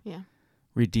poorly. Yeah.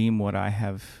 Redeem what I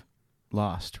have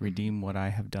lost. Redeem what I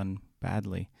have done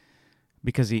badly.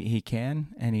 Because he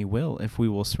can and he will if we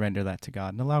will surrender that to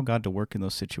God and allow God to work in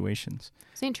those situations.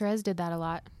 St. Therese did that a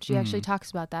lot. She actually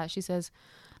talks about that. She says,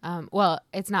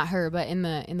 it's not her, but in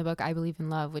the book I Believe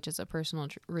in Love, which is a personal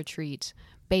retreat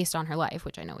based on her life,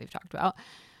 which I know we've talked about,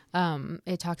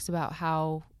 it talks about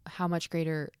how much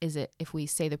greater is it if we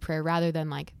say the prayer rather than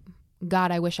like,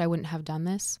 God, I wish I wouldn't have done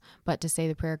this, but to say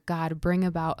the prayer, God, bring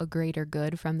about a greater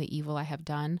good from the evil I have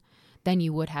done than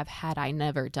you would have had I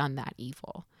never done that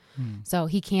evil. So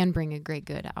he can bring a great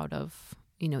good out of,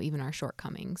 even our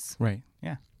shortcomings. Right.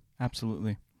 Yeah,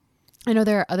 absolutely. I know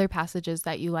there are other passages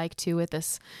that you like too with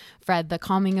this, Fred. The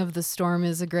calming of the storm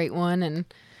is a great one. And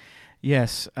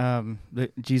yes,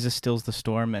 Jesus stills the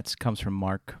storm. That comes from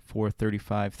Mark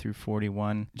 4:35 through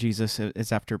 41. Jesus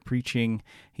is after preaching.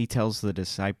 He tells the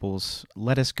disciples,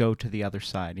 let us go to the other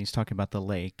side. He's talking about the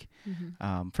lake.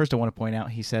 First, I want to point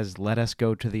out, he says, let us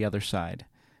go to the other side.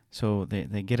 So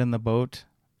they get in the boat,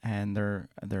 and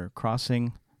they're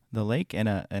crossing the lake, and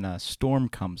a storm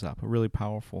comes up, a really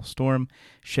powerful storm,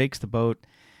 shakes the boat.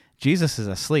 Jesus is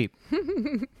asleep.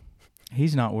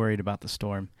 He's not worried about the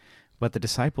storm. But the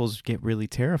disciples get really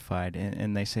terrified,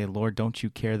 and they say, Lord, don't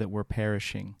you care that we're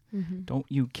perishing? Don't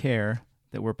you care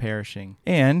that we're perishing?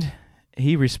 And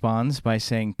he responds by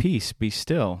saying, peace, be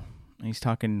still. And he's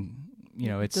talking,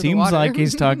 it seems like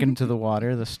he's talking to the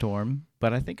water, the storm,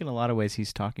 but I think in a lot of ways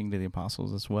he's talking to the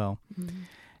apostles as well.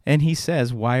 And he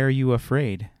says, why are you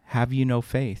afraid? Have you no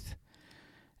faith?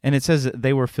 And it says that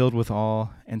they were filled with awe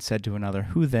and said to another,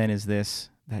 who then is this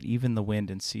that even the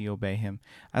wind and sea obey him?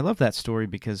 I love that story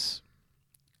because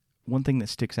one thing that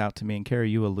sticks out to me, and Kara,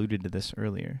 you alluded to this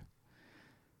earlier,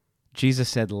 Jesus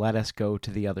said, let us go to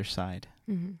the other side.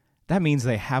 That means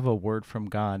they have a word from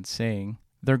God saying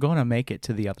they're going to make it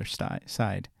to the other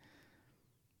side.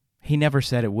 He never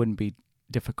said it wouldn't be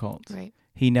difficult. Right.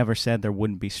 He never said there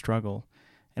wouldn't be struggle.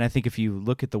 And I think if you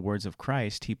look at the words of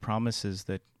Christ, he promises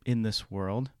that in this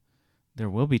world, there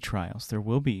will be trials, there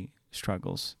will be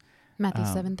struggles. Matthew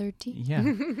 7:13.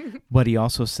 Yeah. But he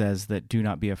also says that do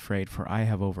not be afraid, for I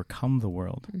have overcome the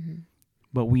world.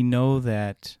 But we know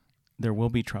that there will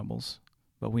be troubles,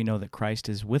 but we know that Christ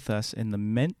is with us in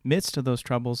the midst of those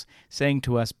troubles, saying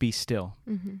to us, be still.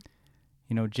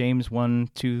 James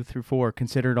 1:2-4,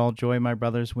 consider it all joy, my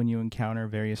brothers, when you encounter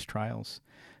various trials.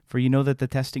 For you know that the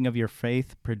testing of your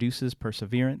faith produces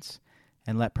perseverance,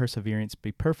 and let perseverance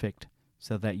be perfect,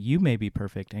 so that you may be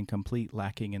perfect and complete,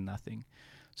 lacking in nothing.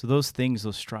 So those things,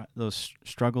 those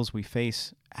struggles we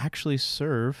face actually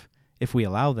serve, if we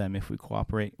allow them, if we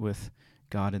cooperate with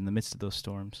God in the midst of those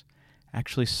storms,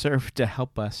 actually serve to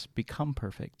help us become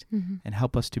perfect and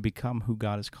help us to become who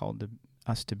God has called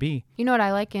us to be. You know what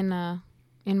I like in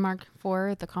Mark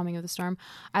 4, the calming of the storm?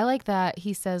 I like that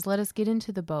he says, let us get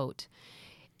into the boat.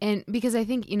 And because I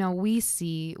think, we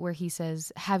see where he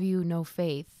says, have you no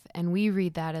faith? And we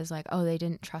read that as like, oh, they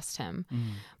didn't trust him.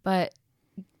 But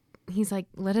he's like,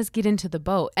 let us get into the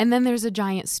boat. And then there's a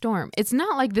giant storm. It's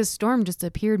not like this storm just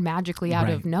appeared magically out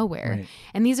of nowhere. Right.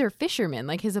 And these are fishermen,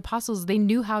 like his apostles, they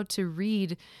knew how to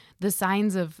read the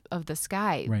signs of the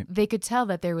sky. Right. They could tell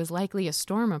that there was likely a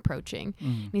storm approaching.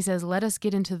 And he says, let us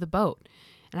get into the boat.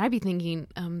 And I'd be thinking,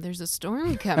 there's a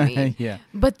storm coming. Yeah.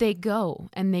 But they go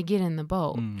and they get in the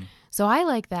boat. So I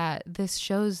like that this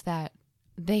shows that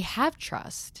they have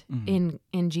trust in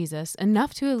Jesus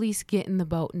enough to at least get in the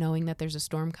boat knowing that there's a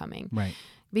storm coming. Right.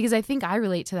 Because I think I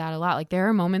relate to that a lot. Like there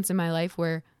are moments in my life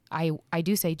where I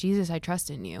do say, Jesus, I trust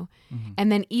in you.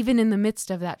 And then even in the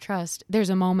midst of that trust, there's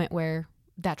a moment where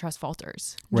that trust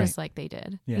falters, just like they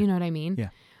did. Yeah. You know what I mean? Yeah.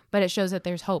 But it shows that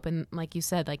there's hope. And like you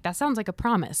said, like that sounds like a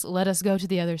promise. Let us go to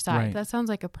the other side. Right. That sounds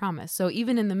like a promise. So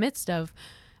even in the midst of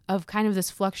kind of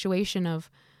this fluctuation of,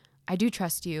 I do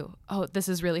trust you. Oh, this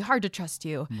is really hard to trust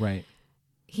you. Right.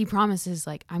 He promises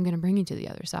like, I'm going to bring you to the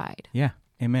other side. Yeah.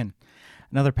 Amen.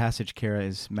 Another passage, Kara,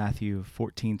 is Matthew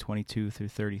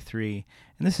 14:22-33.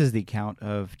 And this is the account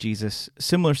of Jesus'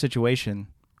 similar situation,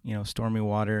 stormy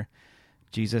water,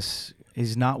 Jesus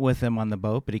is not with them on the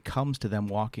boat, but he comes to them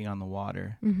walking on the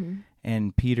water. Mm-hmm.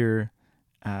 And Peter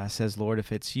says, Lord,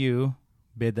 if it's you,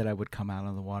 bid that I would come out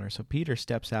of the water. So Peter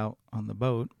steps out on the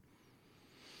boat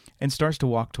and starts to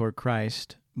walk toward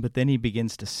Christ, but then he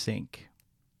begins to sink.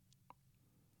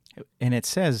 And it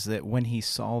says that when he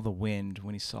saw the wind,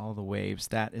 when he saw the waves,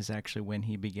 that is actually when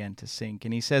he began to sink.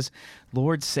 And he says,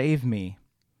 Lord, save me.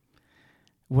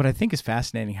 What I think is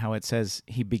fascinating, how it says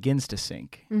he begins to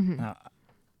sink. Mm-hmm.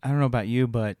 I don't know about you,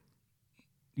 but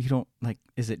you don't, like,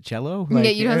 is it Jell-O? Yeah,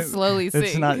 you don't slowly sink.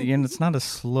 It's not a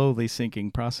slowly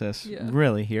sinking process,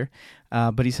 really, here.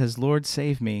 But he says, Lord,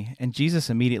 save me. And Jesus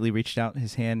immediately reached out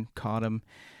his hand, caught him,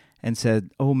 and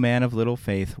said, "O man of little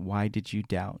faith, why did you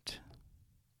doubt?"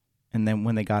 And then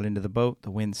when they got into the boat,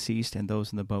 the wind ceased, and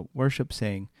those in the boat worshiped,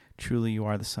 saying, "Truly you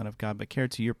are the Son of God." But Kara,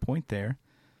 to your point there,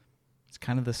 it's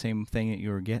kind of the same thing that you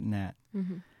were getting at.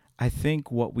 Mm-hmm. I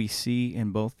think what we see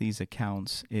in both these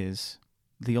accounts is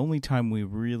the only time we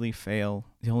really fail,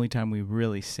 the only time we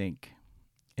really sink,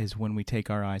 is when we take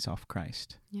our eyes off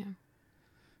Christ. Yeah.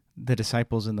 The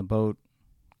disciples in the boat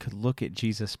could look at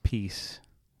Jesus' peace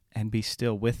and be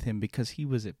still with him because he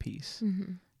was at peace.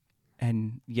 Mm-hmm.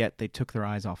 And yet they took their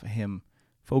eyes off of him,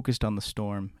 focused on the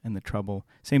storm and the trouble.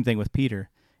 Same thing with Peter,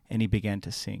 and he began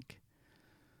to sink.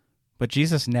 But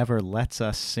Jesus never lets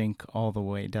us sink all the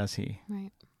way, does he?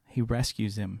 Right. He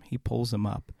rescues him. He pulls him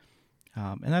up.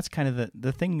 And that's kind of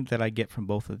the thing that I get from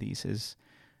both of these is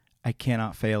I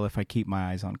cannot fail if I keep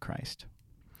my eyes on Christ.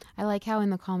 I like how in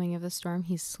the calming of the storm,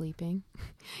 he's sleeping.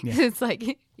 Yeah. It's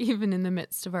like even in the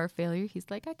midst of our failure, he's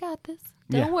like, I got this.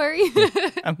 Don't worry.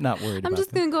 I'm not worried about it. I'm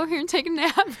just going to go here and take a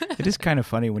nap. It is kind of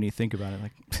funny when you think about it.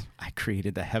 Like, I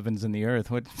created the heavens and the earth.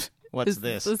 What's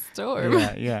this? The storm.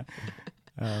 Yeah.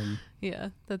 Yeah,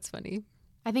 that's funny.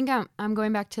 I think I'm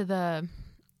going back to the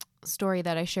story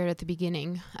that I shared at the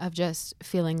beginning of just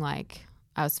feeling like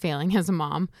I was failing as a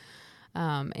mom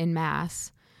in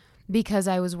Mass because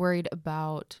I was worried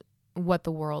about what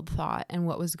the world thought and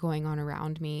what was going on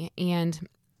around me. And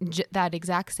that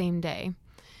exact same day,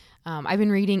 I've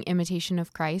been reading Imitation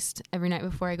of Christ every night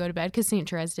before I go to bed because St.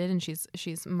 Therese did, and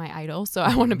she's my idol, so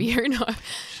I want to be her. No.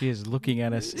 She is looking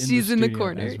at us She's in the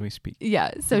corner as we speak.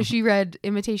 Yeah, so she read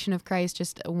Imitation of Christ,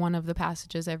 just one of the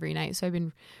passages every night. So I've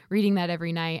been reading that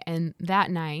every night, and that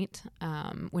night,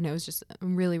 when it was just a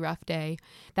really rough day,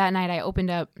 that night I opened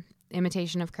up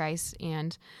Imitation of Christ,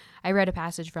 and I read a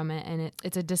passage from it, and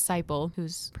it's a disciple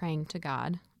who's praying to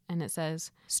God. And it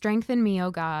says, "Strengthen me,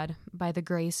 O God, by the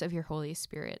grace of your Holy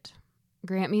Spirit.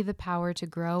 Grant me the power to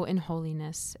grow in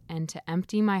holiness and to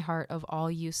empty my heart of all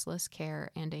useless care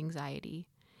and anxiety,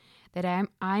 that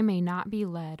I may not be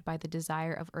led by the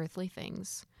desire of earthly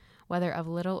things, whether of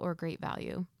little or great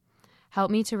value.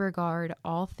 Help me to regard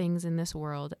all things in this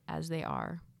world as they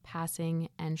are, passing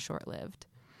and short-lived."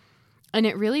 And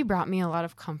it really brought me a lot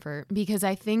of comfort because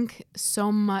I think so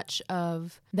much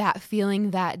of that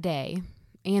feeling that day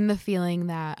and the feeling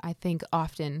that I think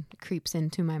often creeps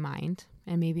into my mind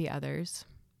and maybe others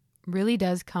really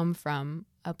does come from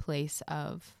a place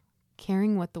of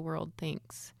caring what the world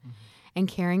thinks and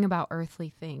caring about earthly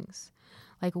things.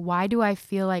 Like, why do I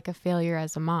feel like a failure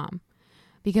as a mom?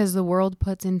 Because the world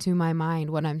puts into my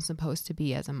mind what I'm supposed to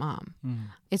be as a mom.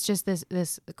 It's just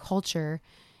this culture,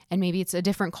 and maybe it's a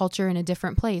different culture in a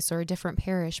different place or a different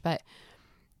parish, but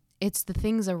it's the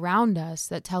things around us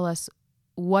that tell us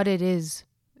what it is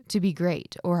to be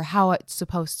great or how it's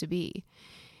supposed to be.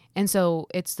 And so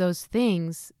it's those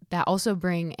things that also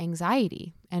bring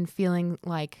anxiety and feeling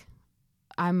like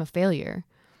I'm a failure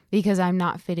because I'm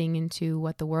not fitting into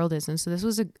what the world is. And so this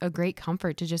was a great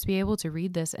comfort to just be able to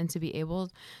read this and to be able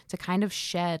to kind of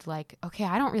shed like, okay,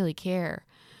 I don't really care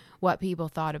what people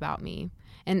thought about me.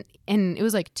 And it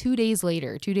was like 2 days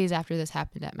later, 2 days after this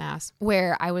happened at Mass,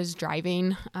 where I was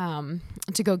driving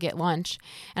to go get lunch,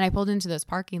 and I pulled into this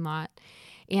parking lot.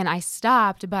 And I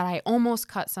stopped, but I almost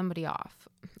cut somebody off.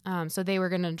 So they were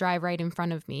going to drive right in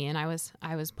front of me, and I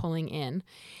was pulling in.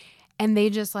 And they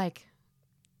just like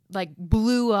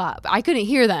blew up. I couldn't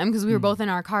hear them because we were both in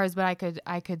our cars, but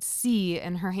I could see,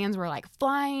 and her hands were like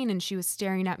flying, and she was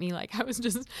staring at me like I was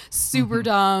just super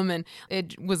dumb. And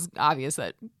it was obvious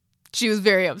that she was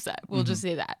very upset. We'll just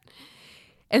say that.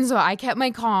 And so I kept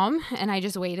my calm, and I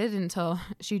just waited until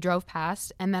she drove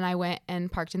past. And then I went and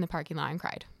parked in the parking lot and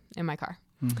cried in my car.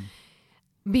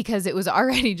 Because it was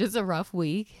already just a rough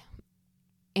week,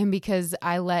 and because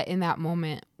I let in that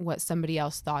moment what somebody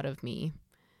else thought of me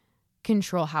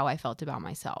control how I felt about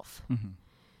myself.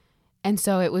 And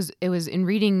so it was in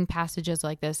reading passages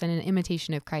like this and in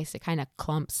Imitation of Christ, it kind of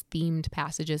clumps themed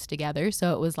passages together.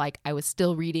 So it was like I was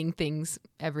still reading things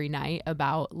every night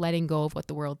about letting go of what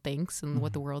the world thinks and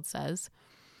what the world says.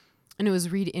 And it was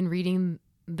in reading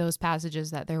those passages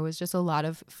that there was just a lot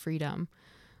of freedom.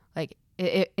 Like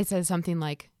it says something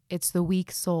like, it's the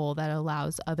weak soul that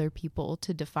allows other people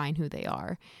to define who they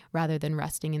are rather than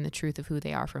resting in the truth of who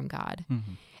they are from God.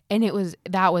 Mm-hmm. And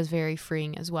that was very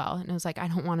freeing as well. And it was like, I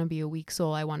don't want to be a weak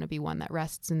soul. I want to be one that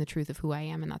rests in the truth of who I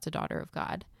am, and that's a daughter of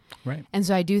God. Right. And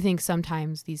so I do think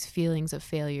sometimes these feelings of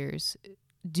failures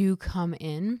do come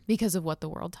in because of what the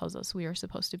world tells us we are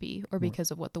supposed to be, or because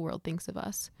of what the world thinks of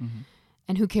us. Mm-hmm.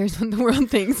 And who cares what the world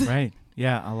thinks? Right.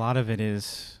 Yeah. A lot of it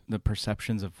is the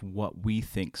perceptions of what we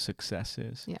think success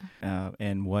is. Yeah.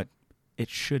 And what it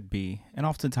should be. And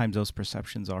oftentimes those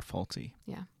perceptions are faulty.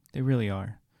 Yeah. They really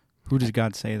are. Who does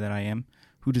God say that I am?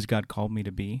 Who does God call me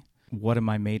to be? What am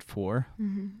I made for?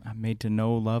 Mm-hmm. I'm made to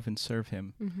know, love, and serve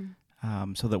him,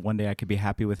 so that one day I could be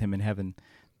happy with him in heaven.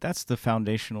 That's the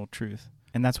foundational truth.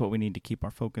 And that's what we need to keep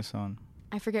our focus on.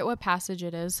 I forget what passage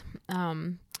it is,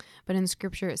 but in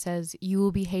Scripture it says, you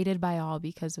will be hated by all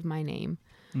because of my name.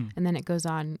 And then it goes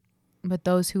on, but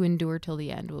those who endure till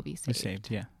the end will be saved.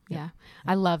 Yeah.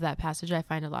 I love that passage. I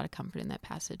find a lot of comfort in that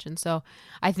passage. And so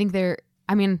I think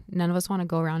none of us want to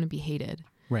go around and be hated.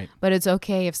 Right. But it's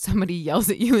okay if somebody yells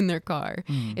at you in their car.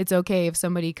 It's okay if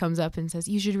somebody comes up and says,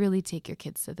 you should really take your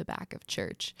kids to the back of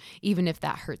church, even if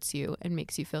that hurts you and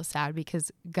makes you feel sad, because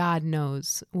God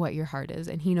knows what your heart is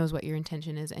and he knows what your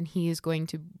intention is. And he is going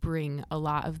to bring a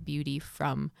lot of beauty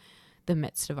from the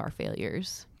midst of our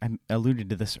failures. I alluded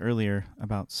to this earlier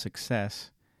about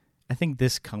success. I think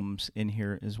this comes in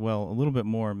here as well a little bit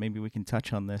more. Maybe we can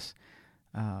touch on this.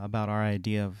 About our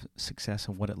idea of success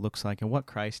and what it looks like and what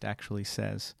Christ actually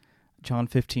says. John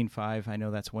 15:5, I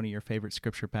know that's one of your favorite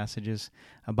scripture passages.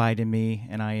 Abide in me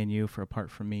and I in you, for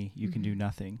apart from me, you can do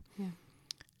nothing.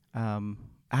 Yeah.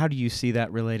 How do you see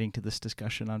that relating to this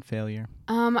discussion on failure?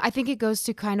 I think it goes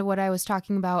to kind of what I was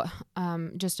talking about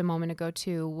just a moment ago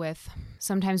too, with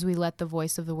sometimes we let the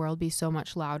voice of the world be so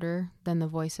much louder than the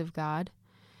voice of God.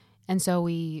 And so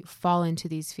we fall into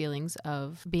these feelings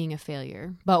of being a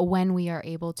failure. But when we are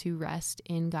able to rest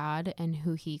in God and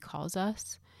who he calls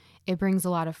us, it brings a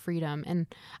lot of freedom. And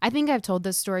I think I've told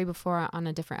this story before on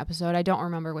a different episode. I don't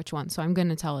remember which one, so I'm going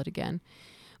to tell it again.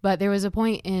 But there was a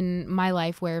point in my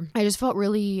life where I just felt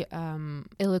really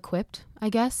ill-equipped, I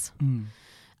guess.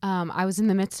 I was in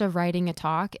the midst of writing a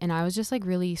talk, and I was just like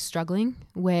really struggling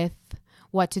with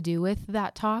what to do with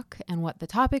that talk and what the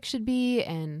topic should be.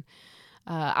 And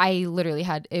I literally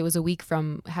it was a week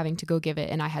from having to go give it,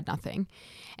 and I had nothing.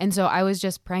 And so I was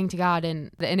just praying to God,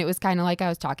 and it was kind of like I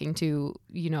was talking to,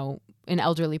 an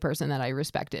elderly person that I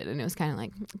respected. And it was kind of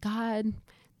like, God,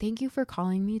 thank you for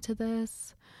calling me to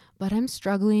this, but I'm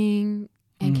struggling,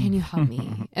 and can you help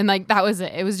me? And like, that was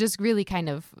it. It was just really kind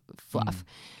of fluff.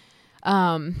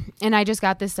 And I just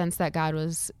got this sense that God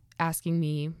was asking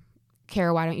me,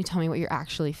 Kara, why don't you tell me what you're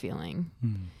actually feeling?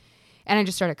 And I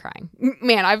just started crying.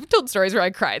 Man, I've told stories where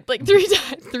I cried like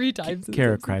three times.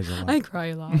 Kara cries a lot. I cry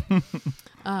a lot.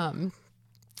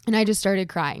 And I just started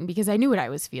crying because I knew what I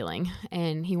was feeling,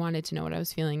 and he wanted to know what I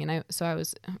was feeling. And so I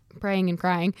was praying and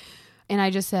crying, and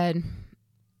I just said,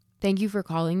 thank you for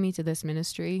calling me to this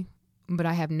ministry, but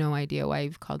I have no idea why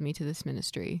you've called me to this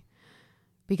ministry,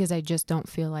 because I just don't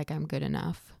feel like I'm good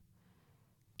enough.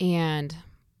 And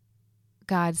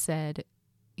God said,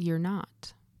 you're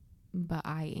not, but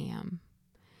I am.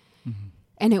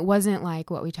 And it wasn't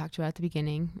like what we talked about at the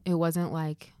beginning. It wasn't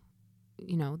like,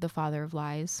 the father of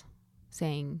lies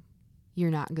saying,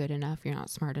 you're not good enough, you're not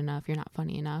smart enough, you're not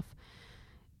funny enough.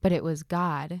 But it was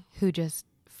God who just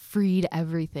freed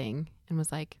everything and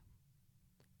was like,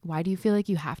 why do you feel like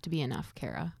you have to be enough,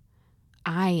 Kara?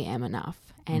 I am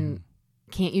enough. And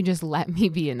can't you just let me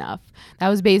be enough? That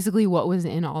was basically what was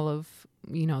in all of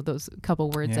those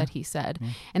couple words that he said.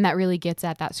 And that really gets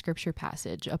at that scripture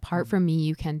passage. Apart from me,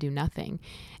 you can do nothing.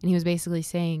 And he was basically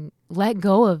saying, let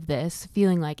go of this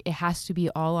feeling like it has to be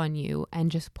all on you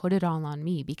and just put it all on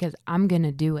me, because I'm going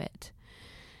to do it.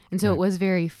 And so it was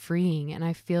very freeing. And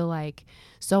I feel like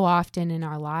so often in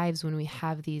our lives, when we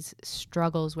have these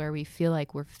struggles where we feel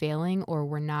like we're failing or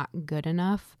we're not good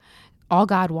enough, all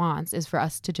God wants is for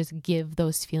us to just give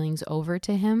those feelings over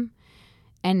to him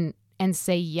and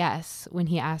say yes when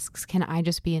he asks, can I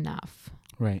just be enough?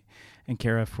 Right. And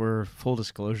Kara, for full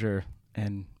disclosure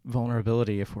and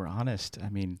vulnerability, if we're honest, I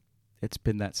mean, it's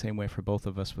been that same way for both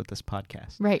of us with this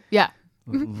podcast. Right. Yeah.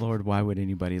 Lord, why would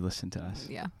anybody listen to us?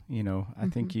 Yeah. I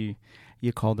think you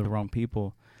called the wrong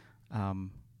people.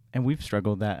 And we've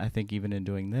struggled that, I think, even in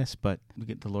doing this, but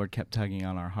the Lord kept tugging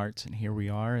on our hearts, and here we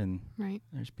are, and right.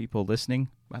 There's people listening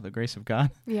by the grace of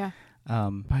God. Yeah.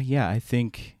 But yeah, I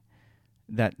think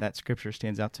that scripture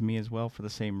stands out to me as well for the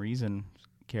same reason,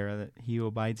 Kara, that he who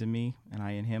abides in me and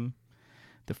I in him,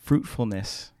 the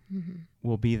fruitfulness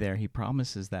will be there. He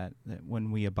promises that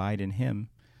when we abide in him,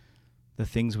 the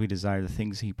things we desire, the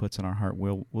things he puts in our heart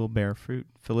will bear fruit.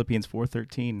 Philippians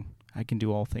 4:13, I can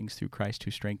do all things through Christ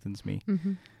who strengthens me.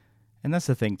 Mm-hmm. And that's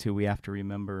the thing, too, we have to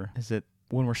remember, is that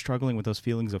when we're struggling with those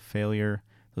feelings of failure,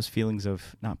 those feelings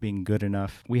of not being good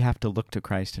enough, we have to look to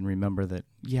Christ and remember that,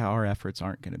 our efforts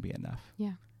aren't going to be enough.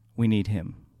 Yeah. We need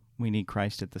him. We need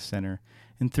Christ at the center.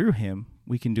 And through him,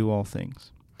 we can do all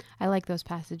things. I like those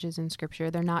passages in Scripture.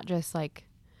 They're not just like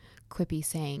quippy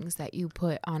sayings that you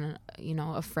put on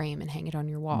a frame and hang it on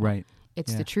your wall. Right.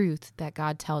 It's the truth that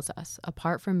God tells us.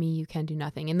 Apart from me, you can do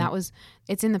nothing. And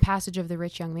it's in the passage of the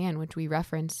rich young man, which we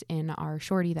referenced in our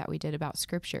shorty that we did about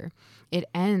Scripture. It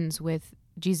ends with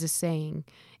Jesus saying,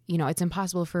 it's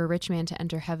impossible for a rich man to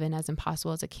enter heaven, as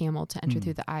impossible as a camel to enter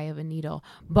through the eye of a needle.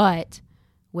 But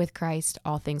with Christ,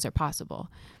 all things are possible.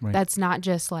 Right. That's not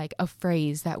just like a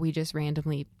phrase that we just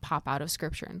randomly pop out of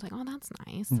Scripture and it's like, oh, that's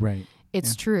nice. Right.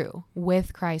 It's true.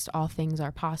 With Christ, all things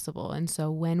are possible. And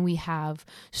so when we have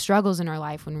struggles in our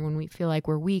life, when we feel like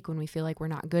we're weak, when we feel like we're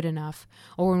not good enough,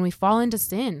 or when we fall into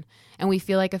sin and we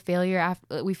feel like a failure,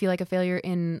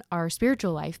 in our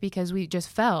spiritual life because we just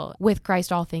fell, with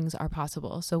Christ, all things are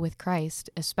possible. So with Christ,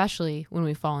 especially when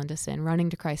we fall into sin, running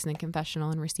to Christ in the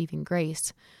confessional and receiving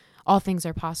grace, all things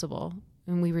are possible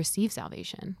and we receive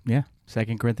salvation. Yeah.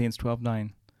 2 Corinthians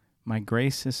 12:9. My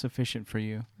grace is sufficient for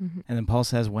you. Mm-hmm. And then Paul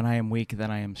says, when I am weak,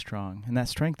 then I am strong. And that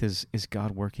strength is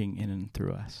God working in and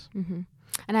through us. Mm-hmm.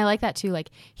 And I like that too. Like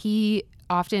he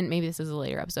often, maybe this is a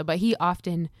later episode, but he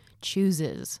often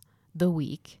chooses the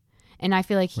weak. And I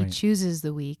feel like he chooses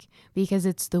the weak because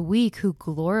it's the weak who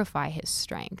glorify his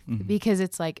strength. Mm-hmm. Because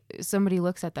it's like somebody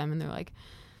looks at them and they're like,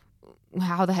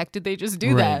 how the heck did they just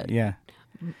do that? Yeah.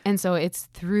 And so it's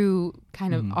through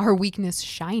kind of our weakness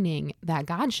shining that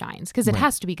God shines, because it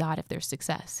has to be God if there's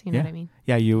success. You know what I mean?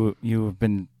 Yeah, you have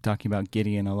been talking about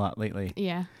Gideon a lot lately.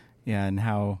 Yeah. Yeah, and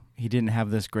how he didn't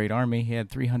have this great army. He had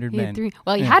 300 men.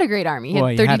 He had a great army. He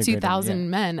had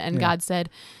 32,000 men, and God said,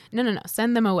 no,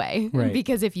 send them away. Right.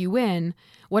 Because if you win,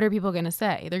 what are people going to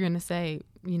say? They're going to say,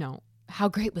 how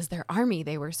great was their army?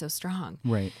 They were so strong.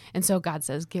 Right. And so God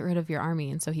says, get rid of your army.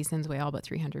 And so he sends away all but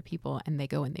 300 people, and they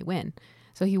go and they win.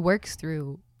 So he works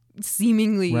through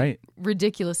seemingly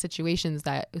ridiculous situations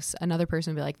that another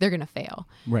person would be like, they're going to fail.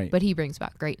 Right. But he brings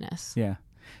about greatness. Yeah.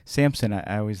 Samson,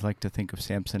 I always like to think of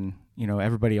Samson.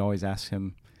 Everybody always asks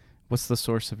him, what's the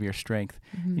source of your strength?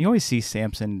 Mm-hmm. You always see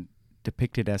Samson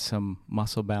depicted as some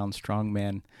muscle-bound strong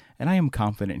man, and I am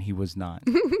confident he was not.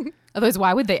 Otherwise,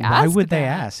 why would they ask? Why would they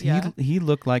ask? Yeah. He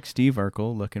looked like Steve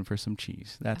Urkel looking for some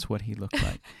cheese. That's what he looked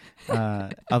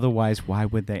like. Otherwise, why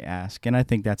would they ask? And I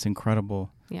think that's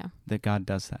incredible that God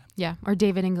does that. Yeah, or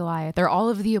David and Goliath. They're all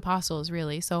of the apostles,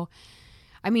 really. So,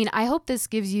 I hope this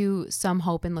gives you some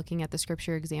hope in looking at the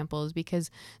Scripture examples,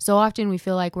 because so often we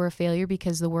feel like we're a failure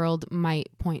because the world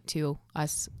might point to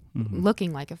us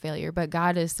looking like a failure, but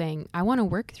God is saying, I want to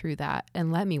work through that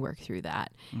and let me work through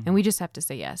that. Mm-hmm. And we just have to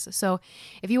say yes. So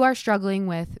if you are struggling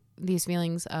with these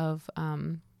feelings of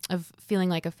feeling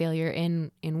like a failure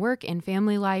in work, in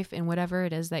family life, in whatever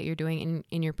it is that you're doing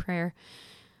in your prayer,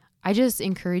 I just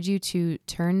encourage you to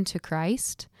turn to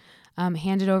Christ,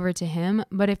 hand it over to him.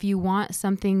 But if you want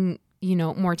something,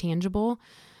 more tangible,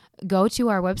 go to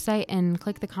our website and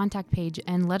click the contact page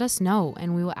and let us know,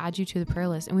 and we will add you to the prayer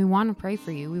list. And we want to pray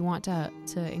for you. We want to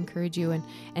encourage you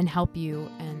and help you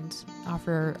and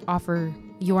offer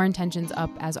your intentions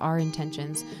up as our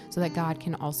intentions, so that God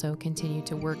can also continue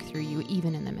to work through you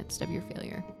even in the midst of your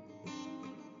failure.